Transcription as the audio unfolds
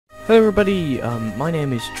Hello everybody, my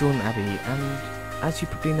name is Jordan Abbey, and as you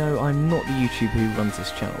probably know, I'm not the YouTuber who runs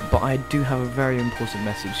this channel, but I do have a very important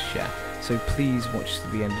message to share, so please watch to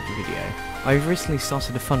the end of the video. I've recently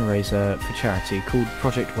started a fundraiser for charity called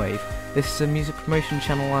Project Wave. This is a music promotion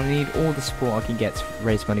channel and I need all the support I can get to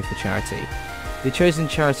raise money for charity. The chosen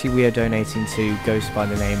charity we are donating to goes by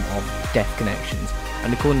the name of Deaf Connections,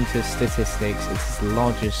 and according to statistics, it's the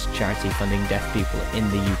largest charity funding deaf people in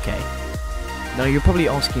the UK. Now you're probably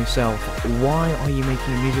asking yourself, why are you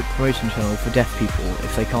making a music promotion channel for deaf people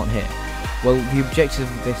if they can't hear? Well, the objective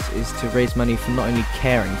of this is to raise money for not only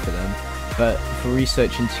caring for them, but for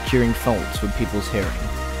research into curing faults with people's hearing.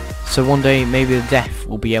 So one day, maybe the deaf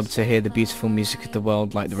will be able to hear the beautiful music of the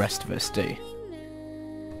world like the rest of us do.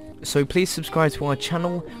 So please subscribe to our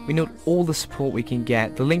channel. We need all the support we can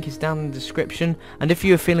get. The link is down in the description, and if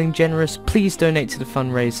you are feeling generous, please donate to the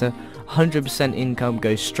fundraiser. 100% income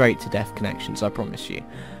goes straight to Deaf Connections, I promise you.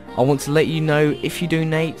 I want to let you know, if you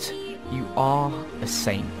donate, you are a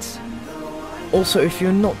saint. Also, if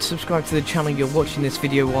you're not subscribed to the channel you're watching this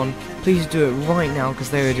video on, please do it right now because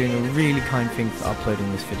they are doing a really kind thing for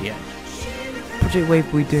uploading this video. Project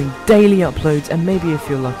Wave will be doing daily uploads, and maybe if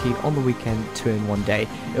you're lucky on the weekend 2 in one day.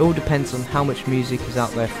 It all depends on how much music is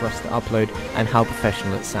out there for us to upload and how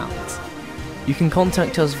professional it sounds. You can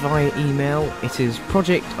contact us via email. It is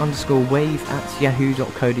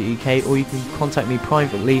project_wave@yahoo.co.uk, or you can contact me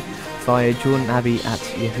privately via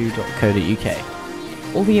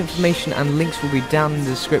jordanabbey@yahoo.co.uk. All the information and links will be down in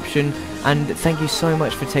the description, and thank you so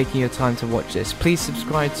much for taking your time to watch this. Please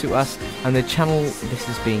subscribe to us and the channel this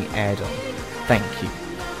is being aired on. Thank you.